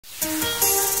It's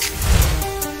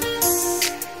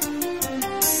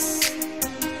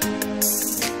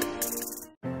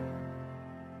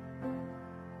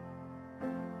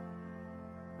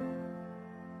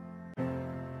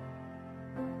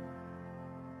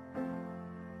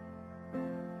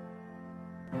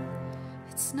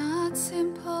not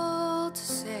simple to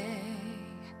say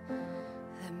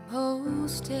that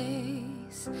most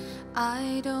days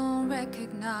I don't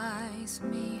recognize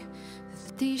me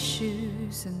with these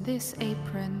shoes and this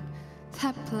apron.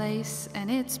 That place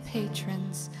and its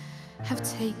patrons have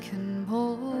taken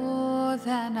more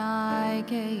than I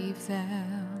gave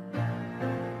them.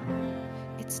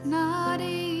 It's not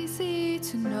easy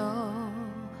to know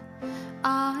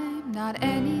I'm not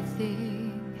anything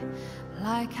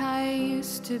like I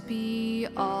used to be,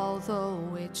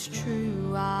 although it's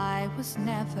true I was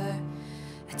never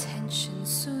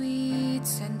attention's sweet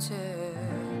center.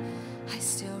 I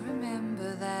still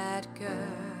remember that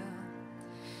girl.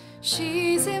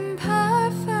 She's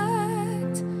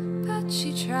imperfect, but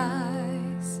she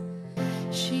tries.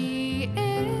 She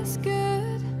is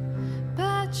good,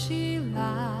 but she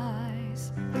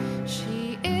lies.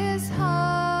 She is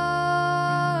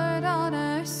hard on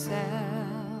herself.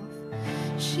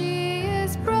 She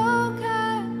is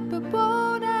broken, but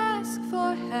won't ask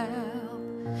for help.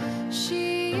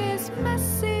 She is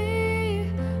messy,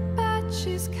 but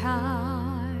she's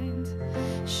kind.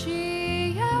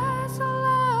 She is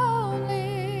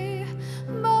lonely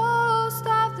most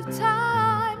of the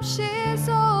time. She's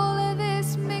all of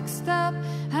this mixed up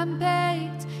and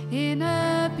baked in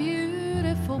a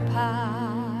beautiful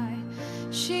pie.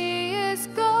 She is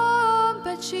gone,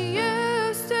 but she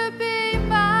used to be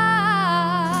mine.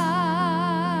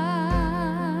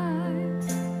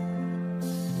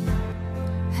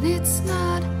 And it's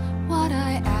not what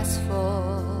I asked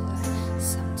for.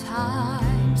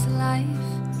 Sometimes life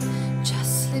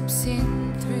just slips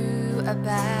in through a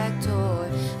back door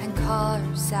and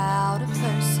carves out a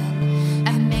person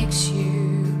and makes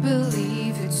you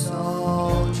believe it's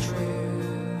all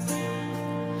true.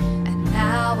 And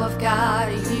now I've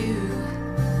got you.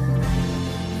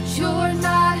 You're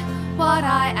not what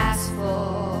I asked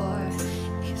for.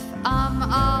 If I'm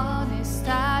honest,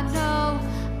 I know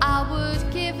I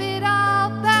would give it all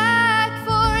back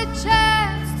for a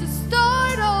chance to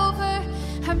start over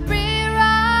and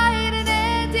rewrite an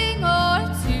ending or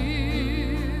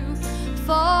two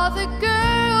for the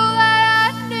girl that I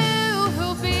knew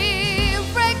who'll be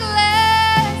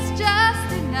reckless just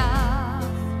enough,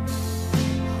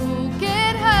 who'll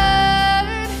get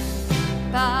hurt,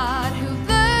 but who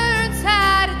learns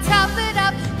how to toughen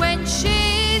up when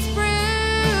she's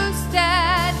bruised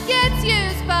and gets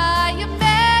used by a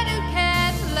man who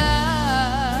can't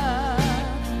love.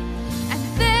 And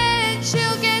then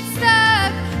she'll get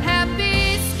stuck and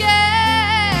be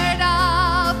scared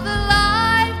of the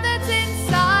life that's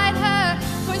inside her,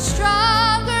 growing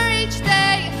stronger each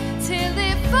day till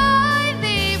it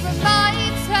finally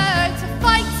reminds her to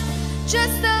fight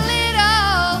just a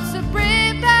little, to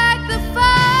bring back the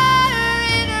fire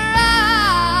in her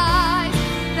eyes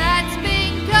that's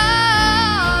been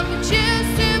gone but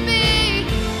used to be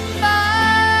mine.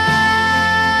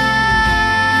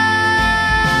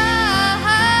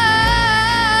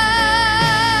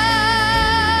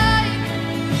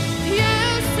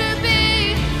 Used to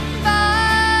be mine.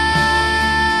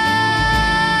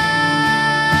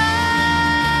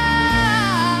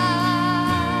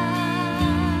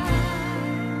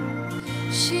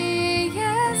 She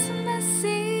is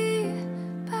messy,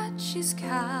 but she's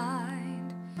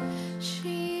kind.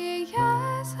 She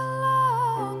is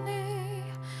lonely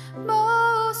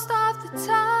most of the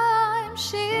time.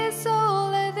 She's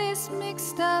all of this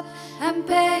mixed up and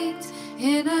baked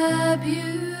in a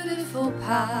beautiful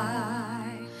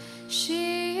pie.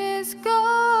 She is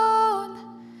gone,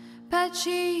 but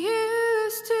she used